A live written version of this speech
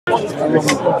During the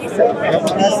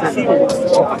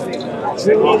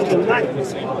night.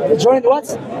 During what?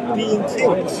 Being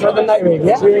killed. During the night raid,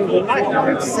 yeah? During the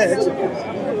night, it said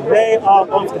they are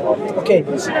of them. Okay,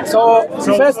 so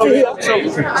firstly here. So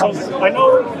I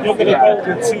know you're going to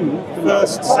go to 1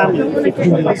 Samuel 15.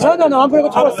 No, I'm going to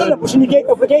go to Rasulullah, which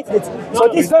obligated it. So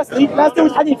this firstly, let's do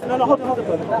with hadith. No, hold on,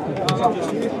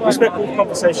 brother. Respectful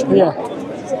conversation. Yeah.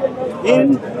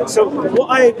 So what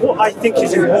I think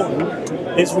is important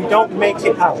is we don't make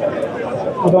it out.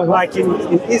 Like in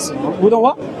Islam. We don't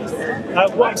what?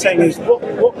 What I'm saying is, what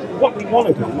we want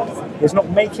to do is not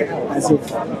make it out as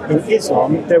if in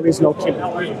Islam there is no killing.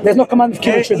 There's no command of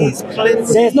killing children.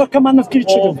 There's no command of killing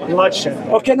children. Bloodshed.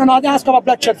 Okay, no, I didn't ask about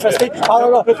bloodshed firstly.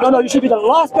 No, you should be the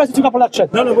last person to talk about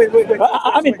bloodshed. No, wait.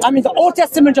 I mean, the Old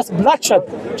Testament just bloodshed,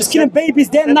 just killing babies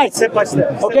day and night. Step by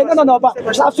step. Okay, no, but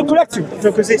I have to correct you.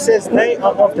 Because it says they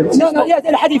are of them. No, yeah,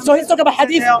 the hadith. So he's talking about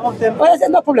hadith. They are of them. Well,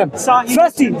 no problem.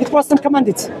 Firstly, the Prophet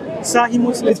commanded. Sahih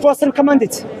Muslim. The Prophet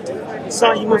commanded.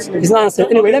 Sahih Muslim. He's not answering.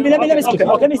 Anyway, let me speak.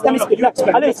 Let me speak. Let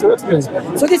me explain.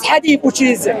 So this hadith, which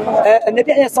is Nabi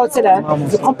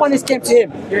alayhi the companions came to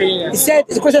him. He said,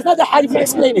 because there's not a hadith to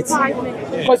explain it.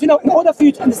 Because in order for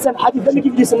you to understand hadith, let me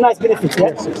give you some nice benefits.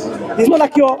 Yeah? It's not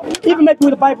like even maybe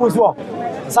with the Bible as well.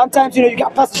 Sometimes you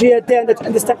get a passage here and there that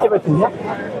understand everything.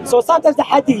 Yeah. So sometimes the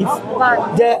hadith,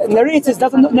 the narrators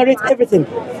doesn't narrate everything.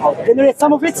 They narrate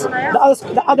some of it.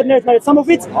 The other narrators narrate some of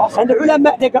it, and the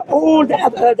ulama they got all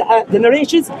the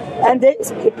narrations and they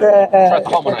try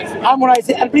to harmonize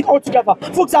it and bring it all together.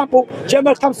 For example,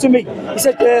 Jamal comes to me. He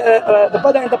said the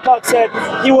brother in the park said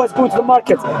he was going to the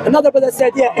market. Another brother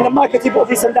said in the market he bought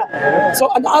this and that. So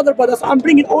another brother, so I'm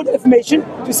bringing all the information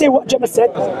to say what Jamal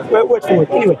said word for word.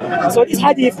 Anyway, so this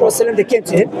hadith for Salam they came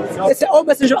to him. They said, "Oh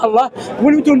Messenger of Allah,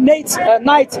 when we do night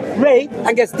raid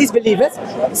against disbelievers,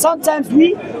 sometimes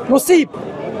we musib,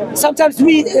 sometimes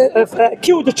we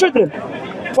kill the children."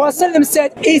 Prophet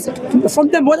said, "Is from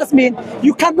them what does mean?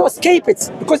 You cannot escape it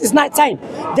because it's night time."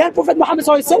 Then Prophet Muhammad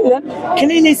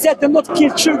clearly said, "Do not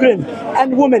kill children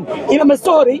and women." Imam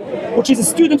al-Zuhri, which is a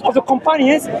student of the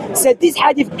companions, said this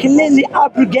hadith clearly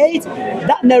abrogates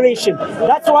that narration.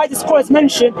 That's why the scholars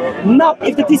mentioned now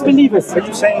if the disbelievers. Are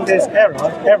you saying there's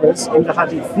errors in the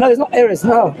hadith? No, there's no errors.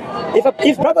 No.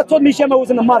 If brother told me Shema was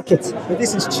in the market, but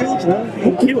this is children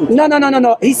being killed.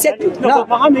 No. He said no. But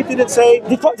Muhammad didn't say.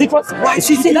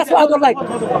 See, that's what I don't like.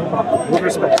 With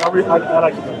respect, I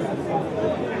like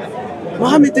it.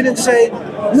 Muhammad didn't say,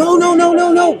 no.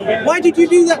 Why did you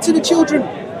do that to the children?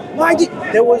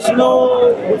 There was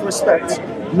no, with respect,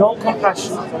 no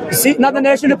compassion. See, now the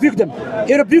nation rebuked them.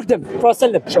 He rebuked them.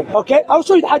 Prophet. Okay, I'll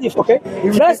show you the hadith. Okay.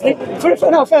 Firstly,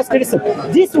 listen.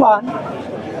 This one,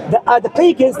 the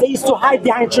pagans they used to hide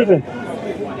behind children.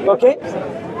 Okay.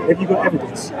 Have you got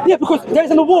evidence? Yeah, because there is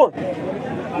no war.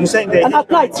 You're saying that? And at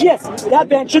night, yes, they have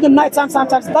been children night time,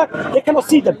 sometimes dark, they cannot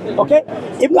see them, okay?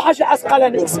 Ibn Hajar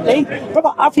Asqalani explained,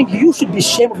 brother, I think you should be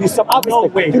ashamed of yourself. No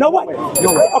way. You know what?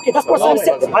 No way. Okay, that's what Salam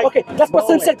said. Okay, that's what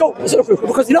Salam said, go.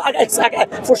 Because I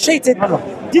frustrated.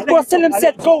 Did what Salam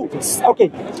said, go. Okay,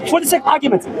 for the sake of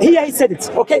argument, here he said it,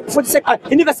 okay? For the sake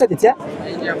he never said it, yeah?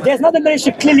 There's another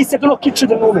narration clearly said, do not kill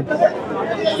children and women.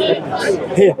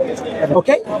 Here,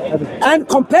 okay? And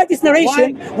compare this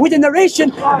narration with the narration,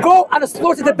 go and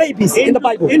slaughter the babies in the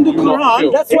Bible. In the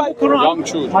Quran, that's why young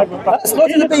children.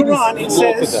 Slaughter the babies. Quran, it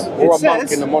says, or a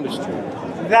monk in the monastery.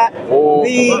 That or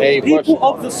the people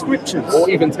of the scriptures, or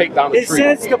even take down a tree.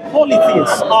 It says the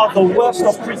polytheists are the worst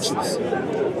of creatures.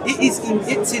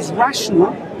 It is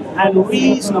rational and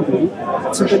reasonable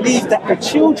to believe that the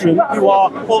children who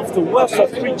are of the worst of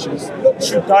creatures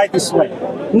should die this way.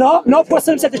 No,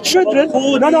 Prophet said the children.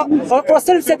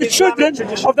 Prophet said the children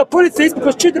of the polytheists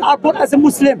because children are born as a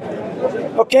Muslim.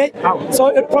 Okay? How? So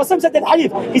Prophet said that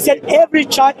hadith. He said every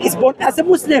child is born as a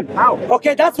Muslim. How?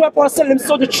 Okay, that's why Prophet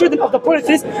saw the children of the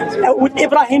polytheists with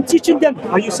Ibrahim teaching them.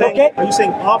 Are you saying? Okay? Are you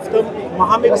saying after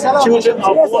Muhammad, children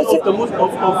are born of the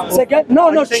Muslims? Second,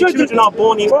 no, children are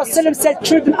born in. Prophet said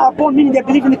children are born meaning they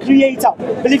believe in the Creator,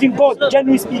 believe in God.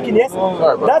 Generally speaking, yes.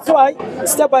 That's why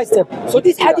step by step. So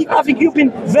this hadith, I think you've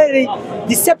been very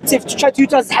deceptive to try to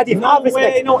utilize this hadith. No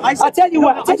way, no. I tell you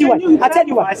what.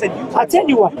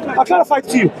 I'll clarify it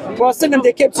to you. Prophet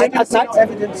they came to him at night.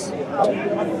 Evidence.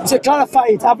 He said, clarify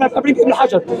it. I bring Ibn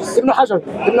Hajar. Ibn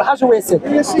Hajar where he said.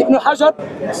 Ibn Hajar.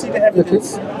 See the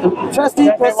evidence. Firstly,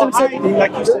 Prophet said,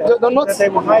 like you said, that they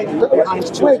were hiding behind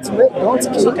children. Wait, don't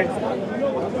kill. Okay.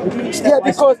 Yeah,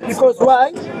 because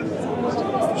why?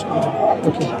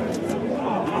 Okay.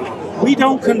 We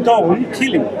don't condone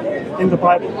killing. in the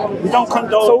Bible. We don't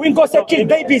condone. So when God said kill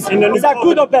babies, is that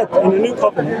good or bad? In the New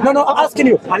Covenant. No, I'm asking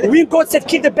you. When God said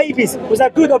kill the babies, was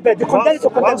that good or bad? You condemn it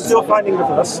or condemn it? Whilst you're finding the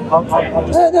verse, I'll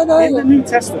just, in the New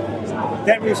Testament,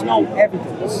 there is no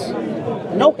evidence.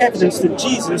 No evidence that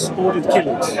Jesus ordered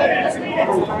killings.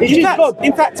 Is Jesus God?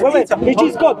 In fact, wait, is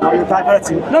Jesus God? No, you're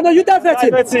diverting. No, you're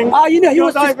diverting. You know, he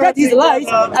wants to spread his lies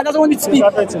and doesn't want me to speak.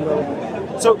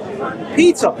 So,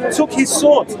 Peter took his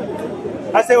sword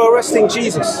as they were arresting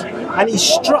Jesus, and he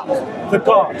struck the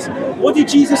guards. What did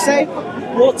Jesus say?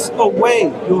 Put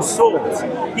away your sword.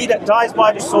 He that dies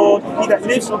by the sword, he that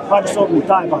lives by the sword will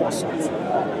die by the sword.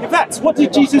 In fact, what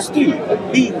did Jesus do?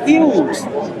 He healed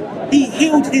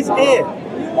his ear.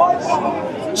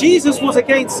 Jesus was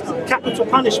against capital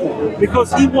punishment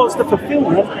because he was the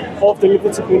fulfillment of the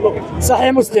Levitical law.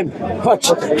 Sahih Muslim, watch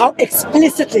how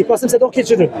explicitly Prophet said don't kill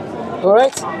children.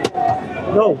 Alright?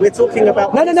 No, we're talking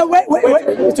about... No, wait.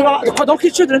 Don't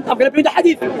kill children. I'm going to bring the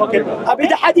hadith. Okay. I'll bring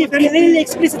the hadith clearly,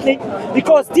 explicitly,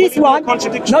 because this one... No,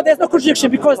 there's no contradiction,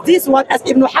 because this one, as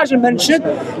Ibn Hajar mentioned,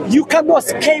 you cannot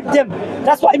escape them.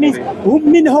 That's what it means.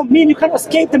 Mean you cannot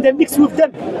escape them, they're mixed with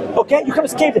them. Okay? You cannot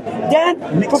escape them. Then,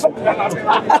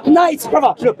 at night,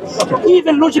 brother, look,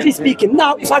 even logically speaking,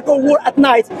 now, if I go war at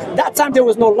night, that time there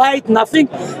was no light, nothing.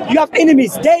 You have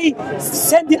enemies, they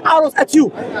sending arrows at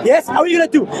you. Yes? How are you going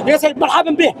to do? You're going to say,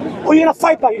 or you're gonna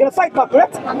fight back. You're gonna fight back,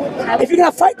 correct? If you're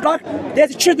gonna fight back,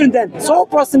 there's children then. So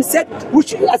Prophet said,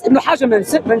 which as Ibn Hajar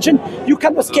mentioned, you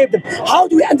cannot escape them. How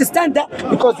do we understand that?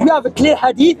 Because we have a clear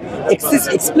hadith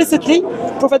explicitly.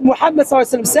 Prophet Muhammad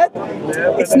said,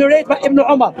 it's narrated by Ibn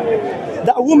Umar,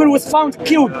 that a woman was found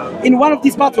killed in one of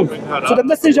these battles. So the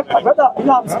messenger, brother,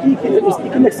 I'm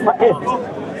speaking next to my ear.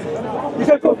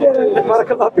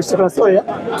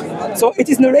 So it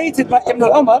is narrated by Ibn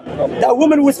Umar that a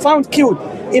woman was found killed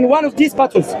in one of these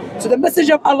battles. So the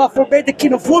Messenger of Allah forbade the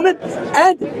killing of women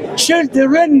and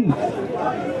children.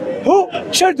 Who?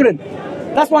 Children.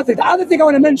 That's one thing. The other thing I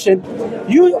want to mention,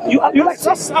 you like...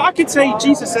 I could say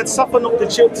Jesus said, suffer not the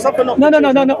children, suffer not the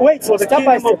children. No, wait. For the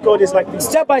kingdom of God is like this.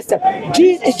 Step by step.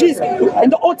 Jesus, in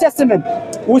the Old Testament,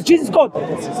 was Jesus God?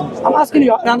 I'm asking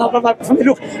you,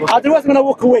 look, otherwise I'm going to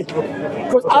walk away.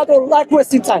 Because I don't like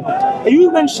wasting time.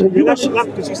 You mentioned... Because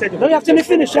you said... No, you have to let me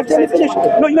finish. No,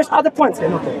 you mentioned other points.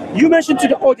 You mentioned to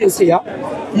the audience here,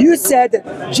 you said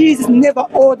Jesus never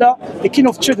ordered the killing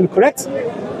of children, correct?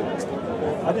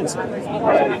 I didn't say that.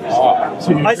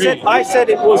 I said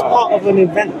it was part of an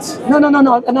event. No.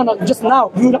 Just now,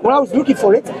 when I was looking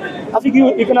for it, I think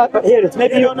you're gonna hear it.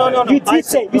 Maybe no. You did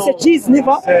say. You said Jesus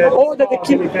never ordered the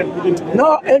killing.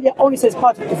 No, earlier only says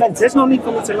part of the event. There's no need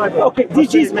for me to lie. Okay,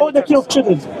 did Jesus order the killing of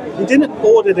children? He didn't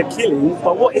order the killing,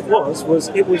 but what it was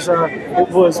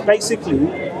basically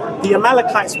the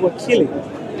Amalekites were killing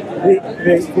the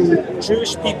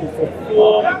Jewish people for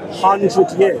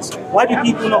 400 years. Why do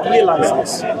people not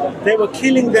realize this? They were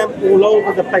killing them all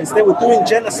over the place. They were doing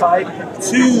genocide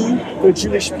to the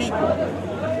Jewish people.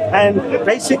 And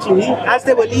basically, as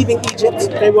they were leaving Egypt,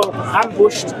 they were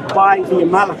ambushed by the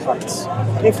Amalekites.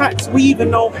 In fact, we even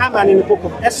know Haman in the book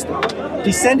of Esther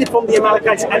descended from the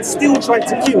Amalekites and still tried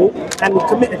to kill and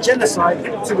commit a genocide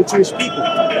to the Jewish people.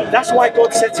 That's why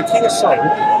God said to King Saul,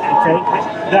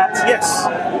 that yes,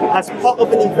 as part of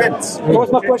an event. What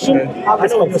was my question? I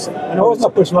know what you're saying. What was my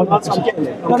question? I'm getting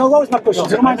it. No, what was my question?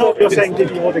 I know what you're saying,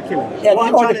 did you order killing? Yeah, did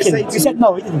you order killing? You said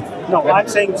no, he didn't. No, I'm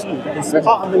saying to you, it's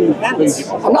part of an event.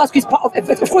 I'm not asking it's part of an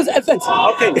event. Of course, it's an event.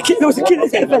 Okay. There was a killing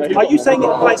event. Are you saying it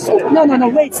applies to it? No,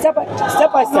 wait, step by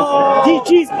step. No.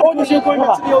 DG's order. You're going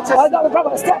back to the Old Testament.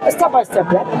 Brother, step by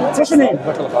step, yeah? What's your name?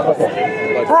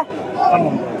 Huh?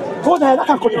 Godhead, I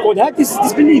can't call you Godhead.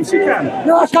 This belief. You can.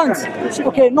 No, I can't.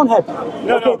 Okay, non-head.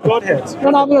 No, Godhead.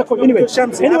 No, I'm going to call you anyway.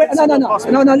 Shamsi. Anyway, no,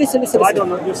 listen. I don't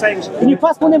know. You're saying. In your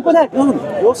passport name Godhead? No,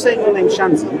 you're saying your name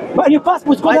Shamsi. But in your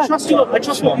passport is Godhead. I trust you.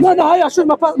 No, I showed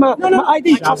my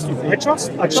ID. I trust you. I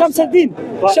trust. Shamsuddin.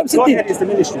 Godhead is the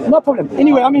ministry. No problem.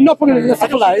 Anyway, no problem. Let's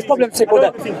take a lie. It's problem to say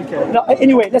Godhead. I don't think you can. No,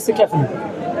 anyway, let's take carefully.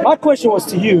 My question was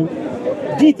to you.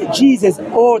 Did Jesus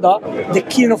order the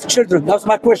killing of children? That was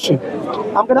my question.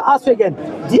 I'm going to ask you again.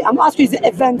 I'm asking you, is it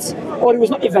event or it was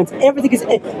not event? Everything is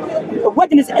a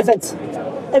wedding is an event.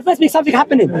 Event means something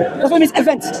happening. That's what it means,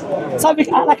 event. Something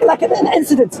like an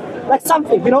incident, like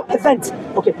something, event.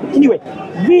 Okay. Anyway,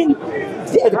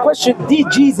 the question: did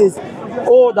Jesus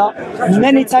order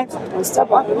many times? Let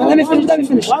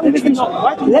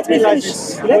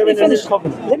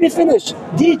me finish.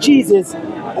 Did Jesus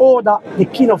order the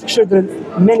killing of children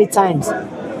many times?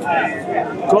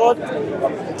 God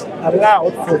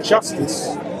allowed for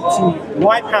justice to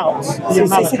wipe out the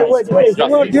Amalekites. The word,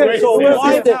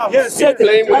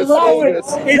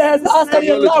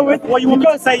 Well, you want me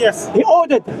to say yes? He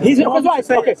ordered. He's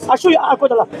right. Okay, I'll show you.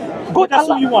 God Allah. God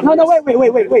Allah. No, wait.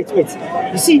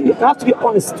 You see, we have to be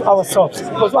honest to ourselves.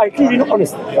 Because why? Clearly not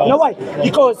honest. You know why?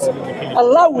 Because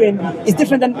allowing is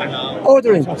different than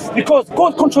ordering. Because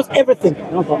God controls everything.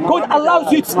 God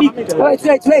allows you to speak. Wait.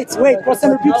 Prophet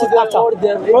rebukes it after.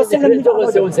 One second.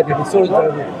 Sorry.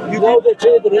 You know the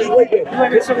children. One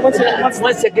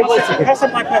second. That's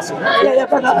my question. Yeah,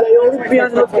 but The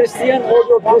European not Christian, all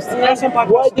your Christian.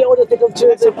 Why they order to kill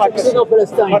children of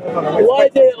Palestine? Why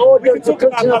they order to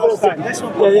kill children of Palestine?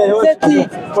 Exactly.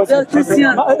 They're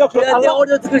Christian. They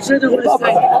order to kill children of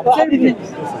Palestine.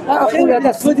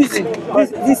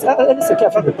 Listen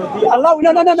carefully. Allow.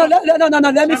 No.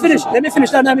 Let me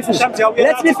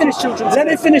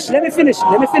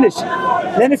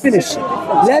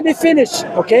finish.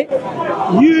 Okay.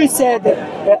 You said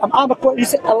you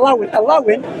said allowing.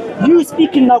 You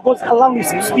speaking now. God's allowing you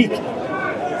to speak.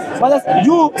 But that's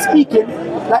you speaking.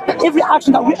 Like every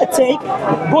action that we take,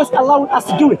 God's allowing us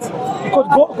to do it because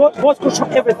God controls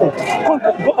everything.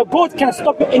 God can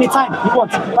stop you anytime He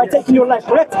wants by taking your life.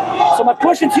 Correct? So my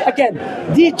question to you again: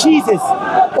 did Jesus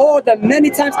order many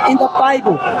times in the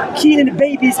Bible killing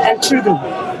babies and children,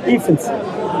 infants?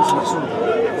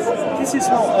 This is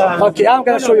not. Okay, I'm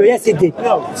gonna show you. Yes, He did.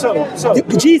 No, so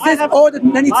Jesus ordered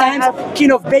many times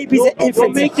killing of babies and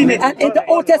infants. And in the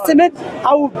Old Testament,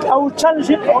 I will challenge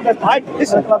him.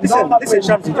 Listen,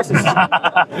 Shamsi,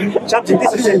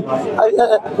 this is it.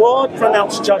 God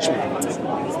pronounced judgment,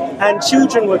 and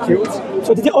children were killed.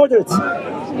 So did He order it?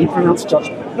 He pronounced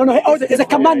judgment. No, He ordered. It's a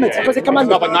commandment. Because a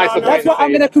commandment. That's why I'm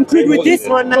going to to conclude with this,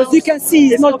 because you can see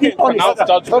He's not being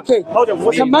honest. Okay. Hold on.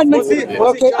 What's Commandment.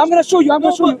 Okay, I'm going to show you.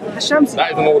 Shamsi,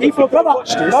 That is an order. people are going to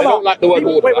watch this. They don't like the word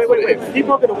order. Wait.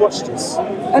 People are going to watch this,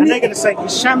 and they're going to say,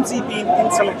 "Is Shamsi being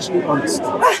intellectually honest?"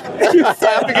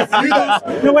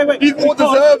 No, wait. He's more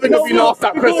deserving of being asked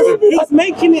that question. He's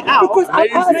making it out. Because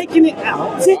He's making it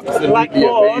out like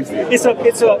God. It's a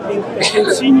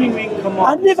continuing command.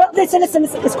 I never listen.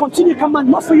 It's continued command,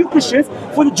 not for you Christians,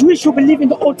 for the Jewish who believe in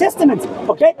the Old Testament.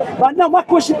 Okay, but now my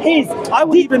question is, I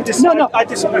would even disagree. No. I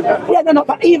disagree with that. Yeah, no.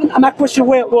 But even my question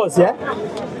where it was,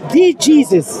 did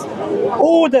Jesus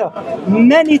order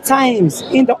many times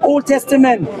in the Old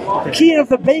Testament killing of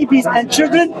the babies and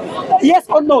children? Yes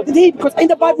or no? Did He? Because in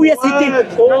the Bible, yes, He did.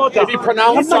 Did He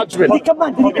pronounce judgment? Did He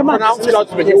command? Pronounce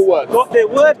judgment, your word. Got the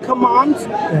word command,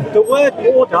 the word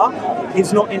order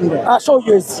is not in there. I'll show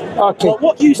you. Okay. But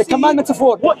what you the see, commandments of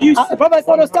order. What you brother,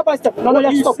 no, step by step. No,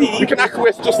 let's stop. We can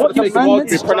acquiesce just for the sake of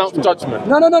argument, pronounce judgment.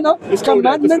 No. It's Just for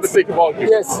commandments. the sake of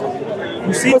argument. Yes.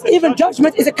 You see, Because even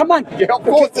judgment is a command. Yeah, of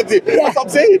course it is. That's what I'm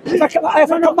saying. If I command.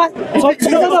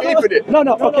 No.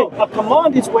 Okay. A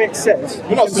command is where it says.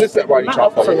 You're not solicitor, right? You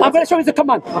can't follow. I'm going to show you the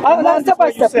command. Step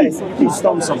by step, please. Please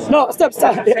stone someone. No, step.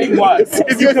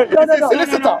 If you're a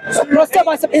solicitor, No, step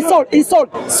by step. Insult. No.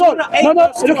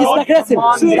 Look, it's aggressive.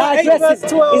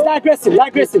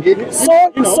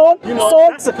 Saul.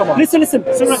 Listen.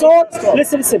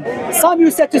 Listen.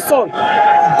 Samuel said to Saul,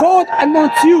 God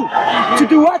anoints you to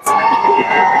do what?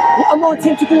 He anointed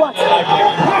him to do what?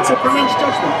 To pronounce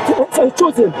judgment. So he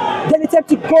chose him. Then he told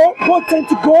him to go. God told him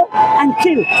to go and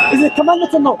kill. Is it a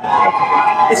commandment or no?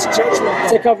 It's judgment.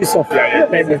 Take care of yourself.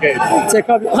 Take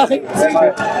care of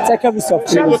yourself.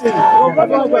 Finish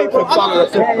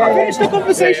the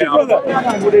conversation,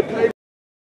 brother.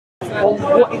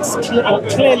 What it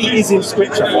clearly is in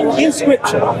Scripture. In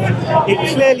Scripture,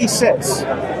 it clearly says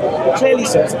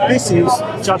this is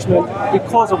judgment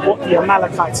because of what the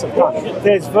Amalekites have done.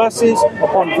 There's verses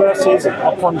upon verses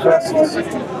upon verses.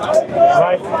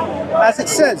 Right? As it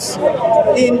says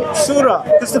in Surah,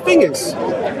 because the thing is,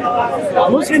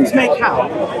 Muslims make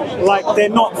out like they're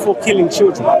not for killing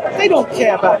children. They don't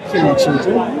care about killing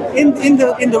children. In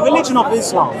the religion of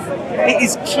Islam, it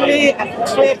is clear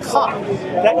cut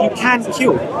that you can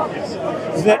kill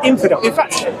the infidel. In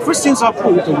fact, Christians are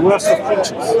called the worst of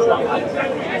creatures.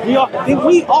 We are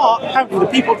apparently the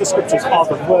people of the scriptures are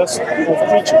the worst of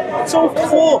creatures. So of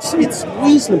course it's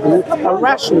reasonable and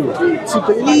rational to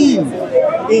believe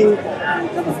in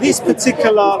this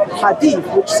particular hadith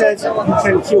which says you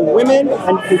can kill women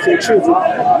and you can kill children.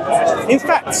 In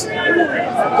fact,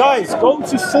 guys, go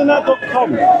to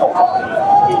sunnah.com.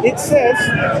 It says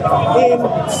in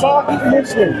Sahih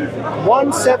Muslim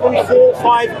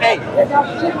 17458.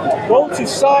 Go to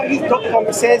Sahih.com.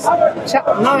 It says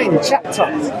 9 chapter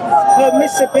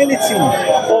permissibility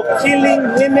of killing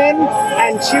women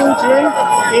and children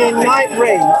in night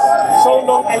raids so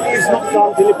long as it is not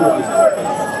done deliberately.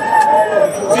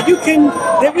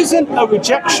 there isn't a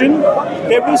rejection,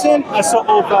 there isn't a sort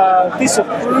of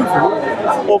disapproval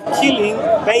of killing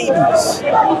babies.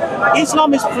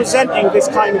 Islam is presenting this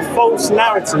kind of false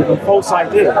narrative and false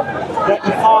idea that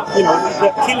you can't,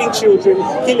 that killing children,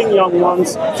 killing young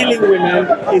ones, killing women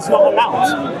is not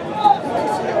allowed.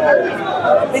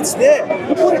 It's there.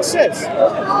 Look what it says.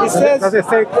 It says. Does it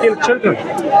say kill children?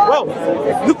 Well,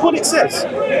 look what it says.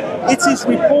 It is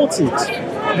reported.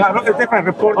 No, it's different.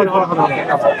 Reported.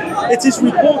 It is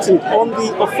reported on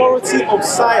the authority of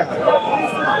Sa'id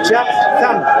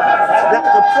Jahdam that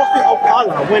the Prophet of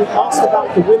Allah, when asked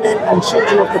about the women and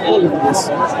children of the polytheists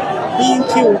being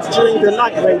killed during the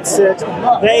night raid, said,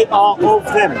 "They are of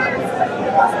them."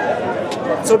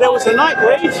 So there was a night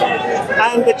raid,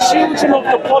 and the children of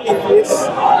the polytheists,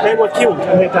 they were killed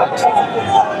and they died.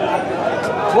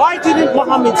 Why didn't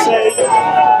Muhammad say,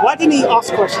 why didn't he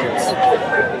ask questions?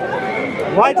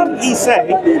 Why didn't he say,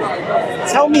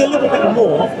 tell me a little bit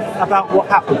more about what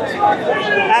happened?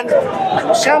 And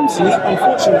Shamsi,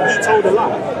 unfortunately, he told a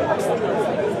lie.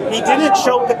 He didn't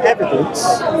show the evidence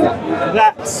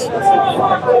that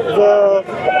the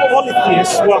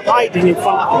polytheists were hiding in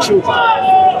front of the children.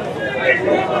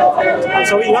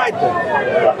 So he lied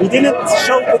there. He didn't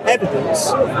show the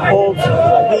evidence of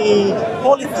the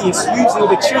polytheists using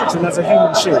the children as a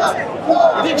human shield.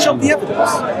 He didn't show the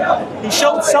evidence. He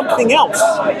showed something else.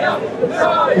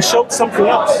 He showed something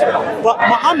else. But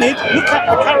Muhammad, look at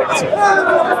the character.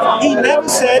 He never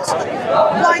said,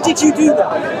 why did you do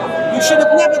that? You should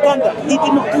have never done that. He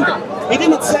did not do that. He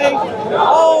didn't say,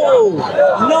 oh,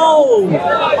 no,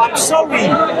 I'm sorry.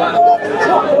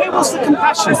 Where was the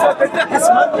compassion?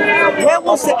 Where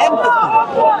was the empathy?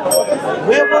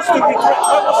 Where was the regret?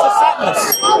 Where was the sadness?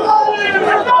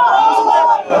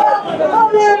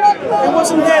 It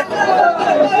wasn't there.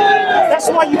 That's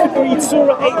why you could read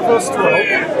Surah 8 verse 12,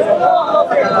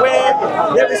 where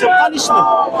there is a punishment.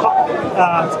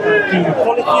 The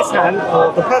polytheist hand,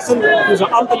 or the person who's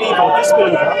an unbeliever or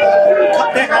disbeliever,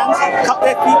 cut their hands, cut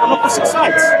their feet on opposite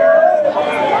sides.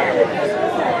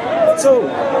 So,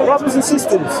 brothers and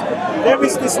sisters, there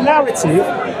is this narrative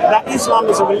that Islam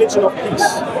is a religion of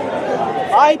peace.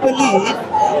 I believe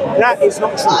that is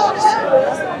not true.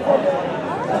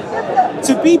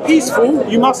 To be peaceful,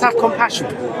 you must have compassion.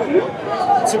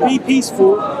 To be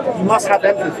peaceful, you must have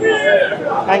empathy.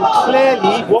 And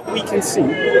clearly, what we can see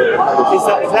is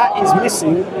that that is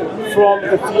missing from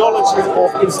the theology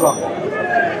of Islam.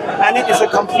 And it is a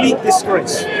complete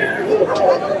disgrace.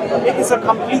 It is a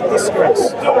complete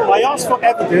disgrace. I asked for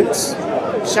evidence.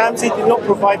 Shamsi did not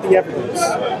provide the evidence.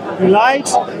 He lied,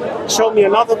 showed me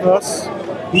another verse.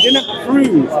 He didn't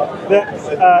prove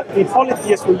that the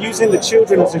polytheists were using the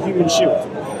children as a human shield.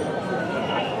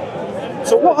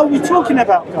 So what are we talking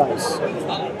about, guys?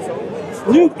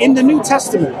 In the New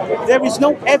Testament, there is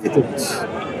no evidence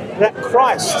that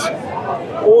Christ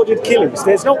ordered killings.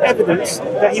 There's no evidence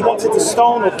that he wanted to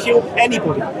stone or kill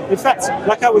anybody. In fact,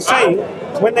 like I was saying,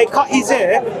 when they cut his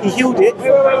hair, he healed it,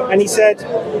 and he said,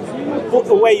 put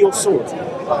away your sword.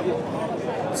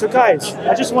 So guys,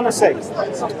 I just want to say,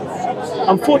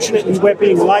 unfortunately we're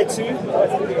being lied to.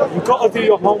 You've got to do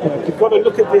your homework. You've got to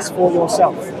look at this for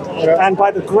yourself. And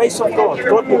by the grace of God,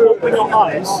 God will open your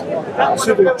eyes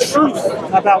to the truth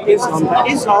about Islam. That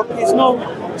Islam is no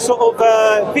sort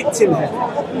of victim here.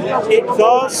 It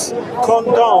does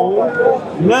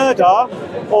condone murder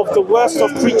of the worst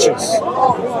of creatures.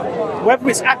 Whether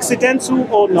it's accidental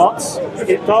or not,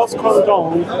 it does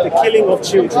condone the killing of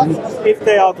children if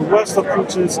they are the worst of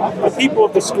creatures, the people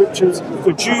of the scriptures,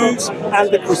 the Jews and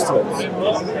the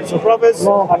Christians. So brothers,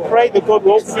 I pray that God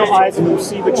will open your eyes and you'll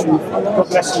see the truth. God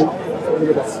bless you.